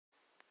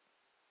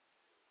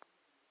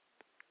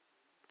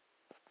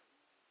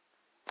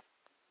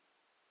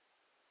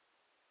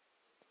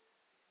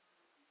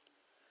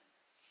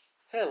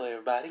Hello,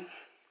 everybody.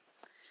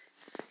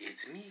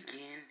 It's me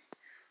again,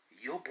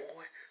 your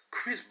boy,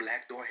 Chris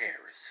Blackdoor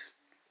Harris.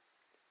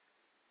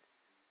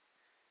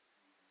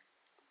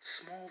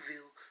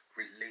 Smallville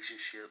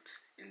relationships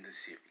in the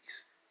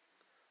series.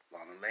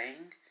 Lana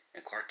Lang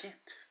and Clark Kent.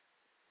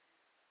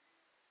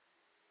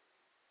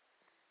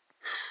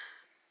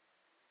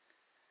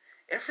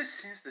 Ever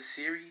since the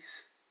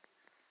series,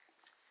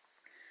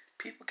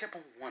 people kept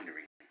on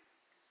wondering,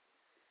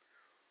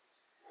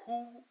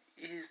 who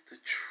is the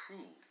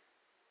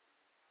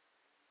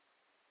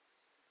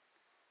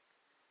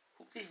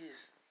who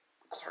is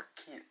Clark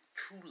Kent's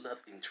true love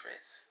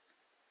interest?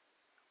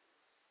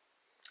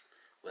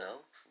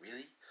 Well,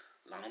 really,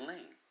 Lana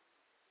Lang.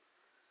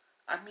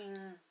 I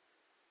mean,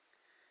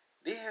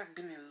 they have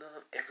been in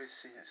love ever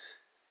since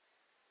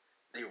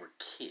they were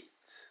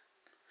kids.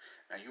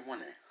 Now you're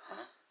wondering,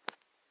 huh?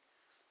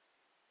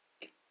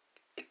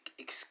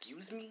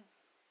 Excuse me?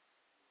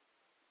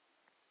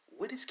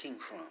 Where this came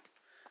from?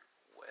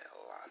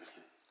 Well, I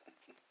mean,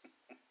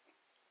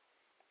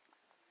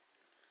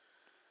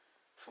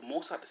 for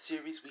most of the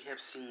series, we have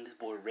seen this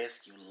boy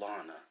rescue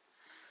Lana.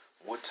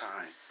 One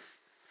time,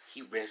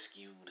 he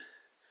rescued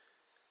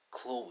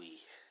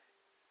Chloe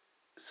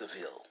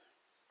Seville.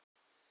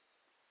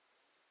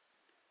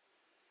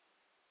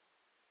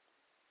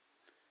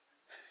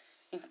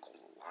 I ain't gonna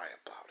lie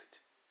about it.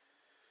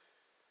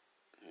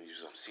 The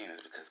reason I'm saying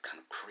is because it's kind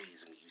of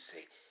crazy when you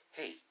say,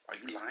 hey, are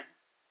you lying?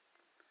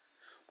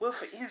 Well,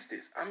 for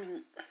instance, I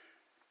mean,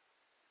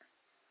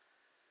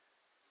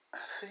 I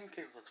think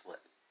it was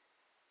what?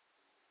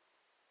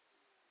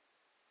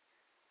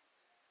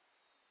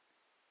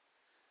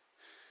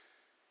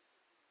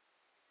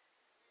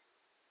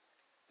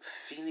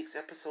 Phoenix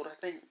episode, I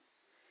think.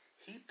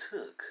 He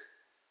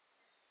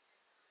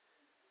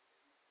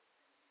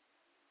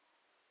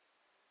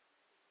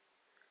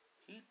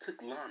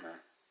took Lana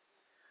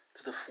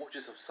to the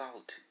Fortress of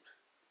Solitude.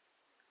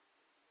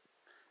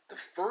 The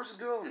first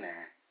girl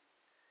now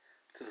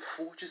to the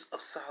Fortress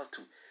of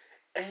Solitude.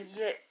 And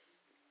yet,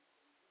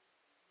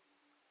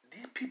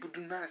 these people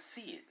do not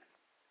see it.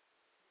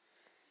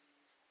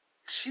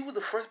 She was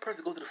the first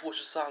person to go to the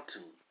Fortress of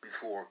Solitude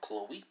before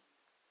Chloe.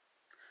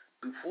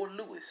 Before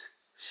Lewis,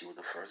 she was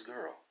the first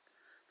girl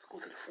to go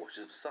to the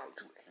Fortress of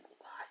Solitude. Ain't gonna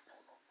lie.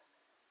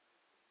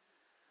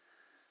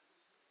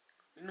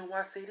 No. You know why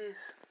I say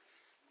this?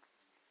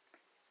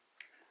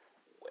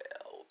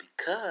 Well,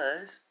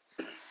 because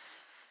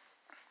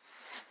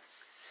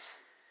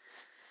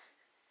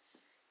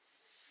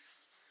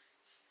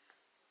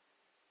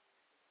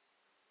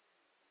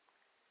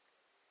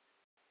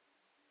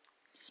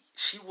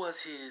she was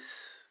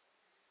his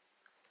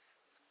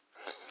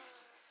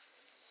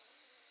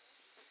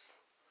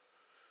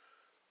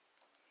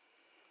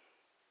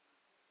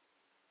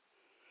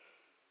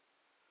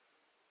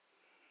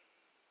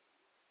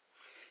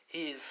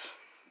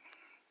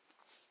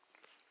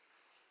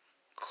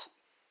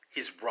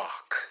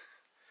rock,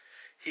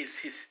 his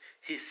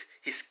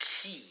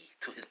key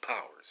to his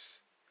powers.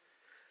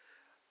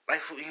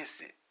 Like, for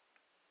instance,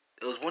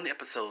 there was one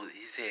episode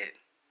he said,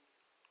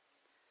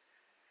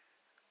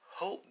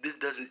 hope this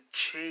doesn't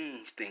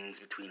change things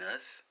between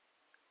us.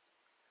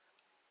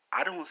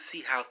 I don't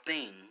see how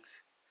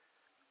things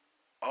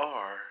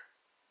are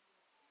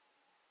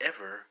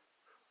ever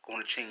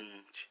going to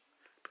change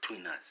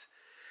between us.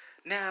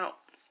 Now,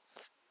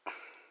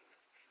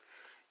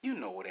 you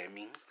know what that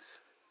means.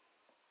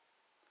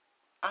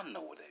 I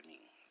know what that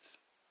means.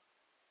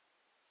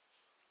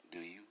 Do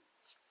you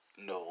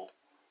know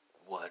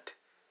what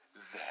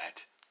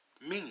that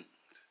means?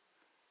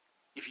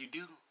 If you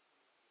do,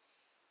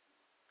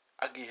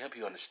 I can help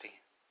you understand.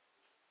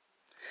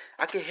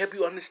 I can help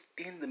you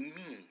understand the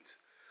means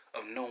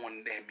of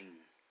knowing that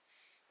means.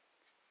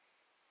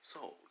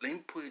 So, let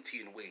me put it to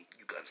you in a way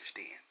you can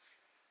understand.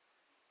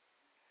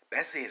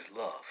 That says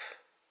love.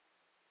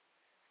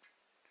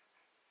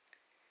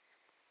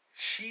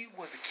 She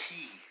was the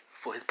key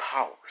for his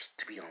powers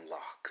to be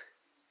unlocked.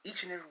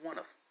 Each and every one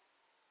of them.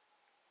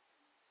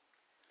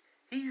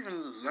 He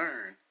even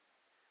learned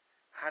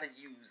how to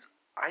use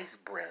ice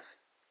breath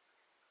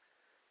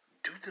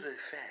due to the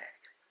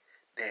fact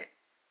that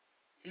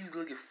he was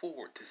looking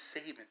forward to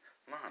saving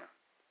Lana.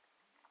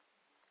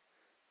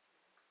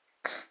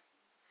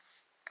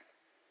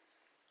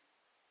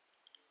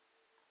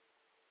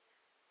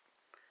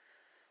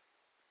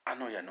 I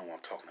know y'all know what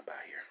I'm talking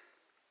about here.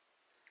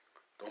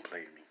 Don't play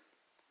with me.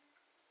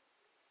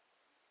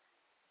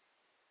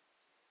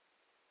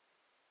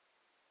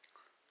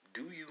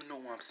 Do you know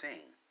what I'm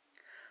saying?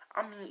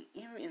 I mean,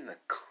 even in the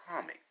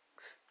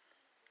comics,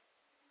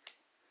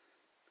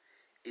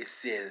 it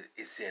said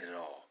it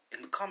all.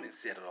 In the comics, it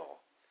said it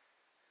all.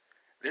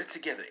 They're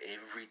together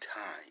every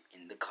time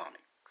in the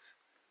comics.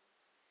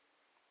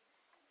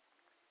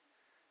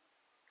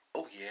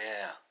 Oh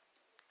yeah.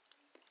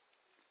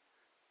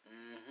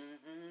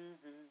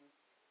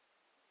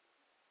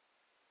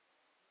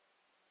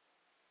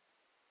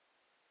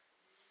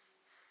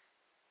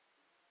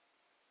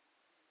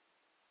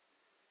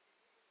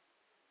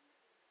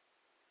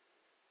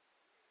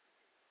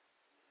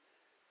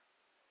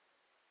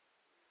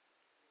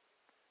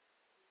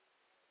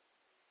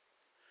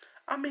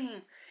 I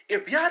mean,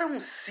 if y'all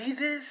don't see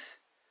this,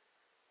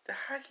 then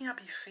how can y'all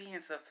be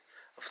fans of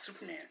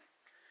Superman?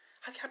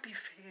 How can y'all be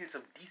fans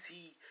of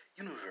DC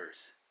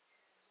Universe?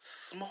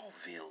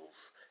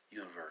 Smallville's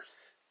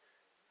universe.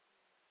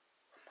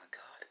 Oh my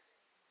god.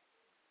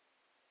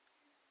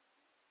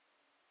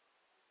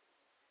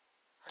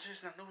 I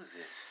just not noticed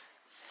this.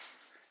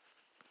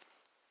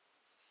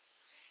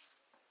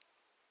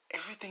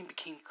 Everything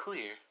became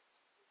clear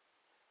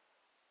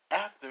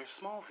after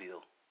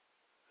Smallville.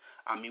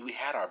 I mean, we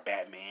had our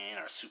Batman,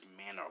 our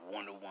Superman, our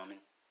Wonder Woman,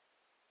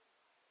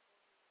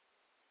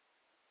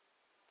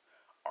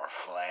 our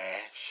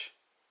Flash.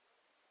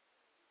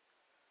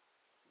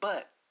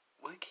 But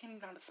when it came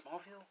down to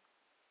Smallville,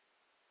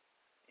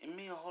 it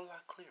made a whole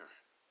lot clearer.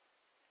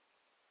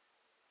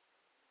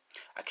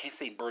 I can't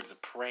say Birds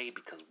of Prey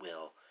because,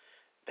 well,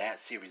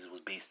 that series was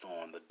based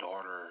on the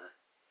daughter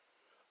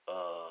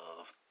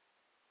of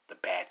the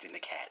Bat and the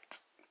Cat.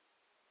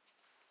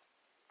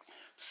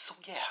 So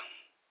yeah,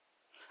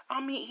 I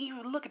mean,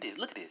 even look at this.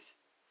 Look at this.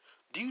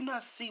 Do you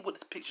not see what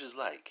this picture is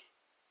like?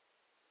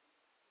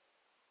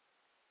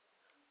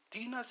 Do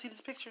you not see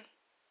this picture?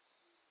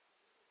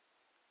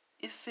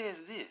 It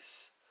says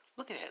this.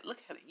 Look at it. Look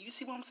at it. You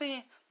see what I'm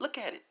saying? Look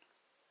at it.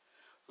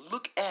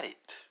 Look at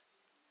it.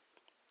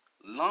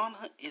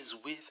 Lana is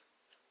with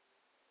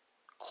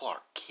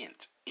Clark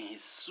Kent in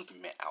his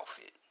Superman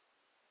outfit.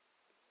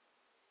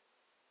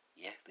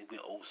 Yeah, they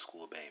went old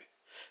school, baby.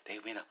 They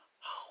went old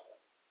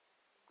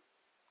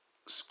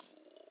school.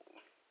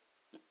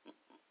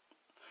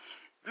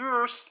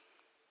 Yes.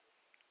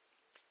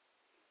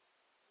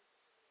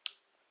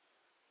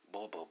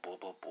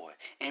 Boy.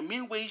 In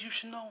many ways, you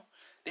should know,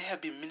 there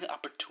have been many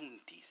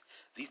opportunities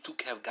these two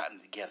have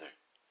gotten together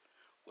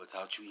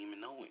without you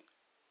even knowing.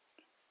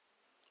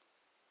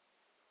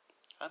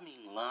 I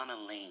mean, Lana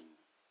Lang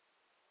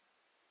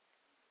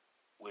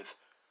with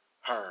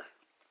her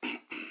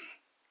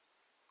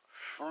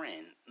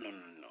friend, no,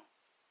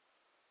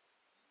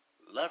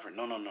 lover,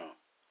 no,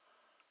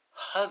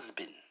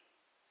 husband,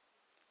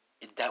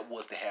 if that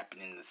was to happen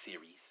in the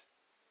series.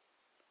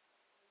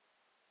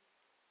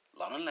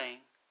 Lana Lang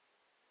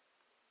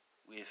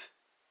with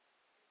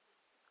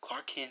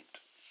Clark Kent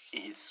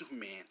in his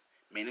Superman,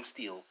 Man of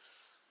Steel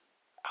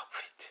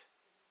outfit.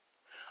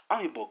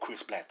 I'm your boy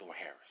Chris Blackthorn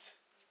Harris.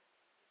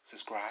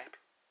 Subscribe,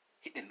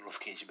 hit the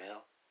notification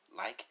bell,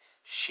 like,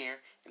 share,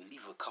 and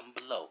leave a comment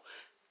below.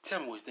 Tell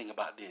me what you think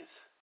about this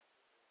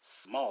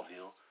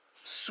Smallville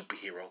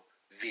superhero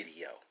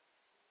video.